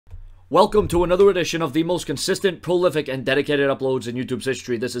Welcome to another edition of the most consistent, prolific, and dedicated uploads in YouTube's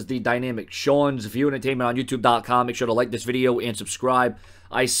history. This is the dynamic Sean's View Entertainment on YouTube.com. Make sure to like this video and subscribe.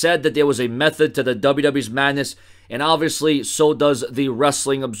 I said that there was a method to the WWE's madness, and obviously so does the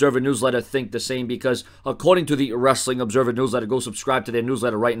Wrestling Observer newsletter think the same, because according to the Wrestling Observer newsletter, go subscribe to their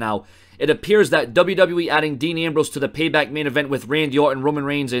newsletter right now, it appears that WWE adding Dean Ambrose to the Payback main event with Randy Orton, Roman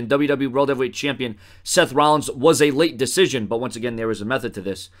Reigns, and WWE World Heavyweight Champion Seth Rollins was a late decision, but once again, there is a method to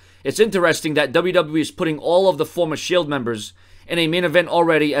this. It's interesting that WWE is putting all of the former Shield members in a main event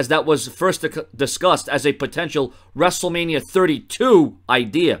already, as that was first discussed as a potential WrestleMania 32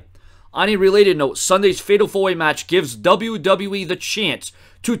 idea. On a related note, Sunday's Fatal 4-Way match gives WWE the chance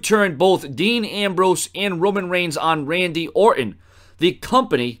to turn both Dean Ambrose and Roman Reigns on Randy Orton. The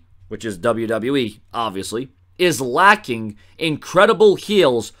company, which is WWE, obviously, is lacking incredible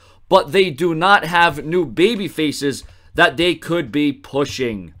heels, but they do not have new baby faces that they could be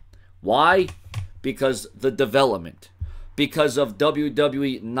pushing. Why? Because the development. Because of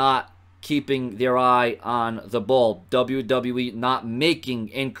WWE not keeping their eye on the ball. WWE not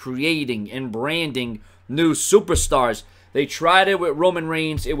making and creating and branding new superstars. They tried it with Roman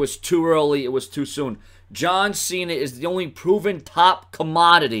Reigns. It was too early. It was too soon. John Cena is the only proven top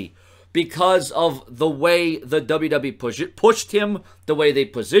commodity because of the way the WWE pushed him, the way they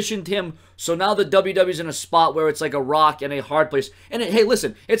positioned him. So now the WWE's in a spot where it's like a rock and a hard place. And hey,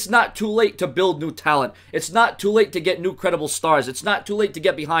 listen, it's not too late to build new talent. It's not too late to get new credible stars. It's not too late to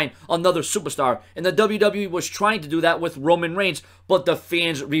get behind another superstar. And the WWE was trying to do that with Roman Reigns, but the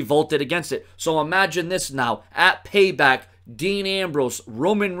fans revolted against it. So imagine this now. At Payback, Dean Ambrose,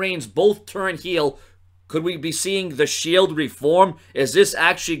 Roman Reigns both turn heel. Could we be seeing the Shield reform? Is this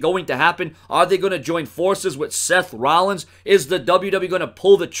actually going to happen? Are they going to join forces with Seth Rollins? Is the WWE going to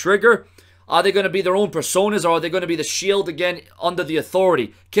pull the trigger? Are they going to be their own personas, or are they going to be the Shield again under the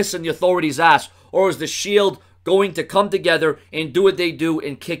Authority, kissing the Authority's ass? Or is the Shield going to come together and do what they do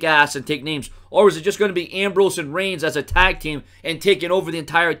and kick ass and take names? Or is it just going to be Ambrose and Reigns as a tag team and taking over the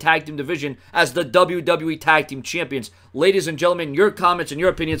entire tag team division as the WWE Tag Team Champions? Ladies and gentlemen, your comments and your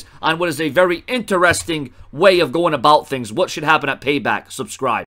opinions on what is a very interesting way of going about things. What should happen at Payback? Subscribe.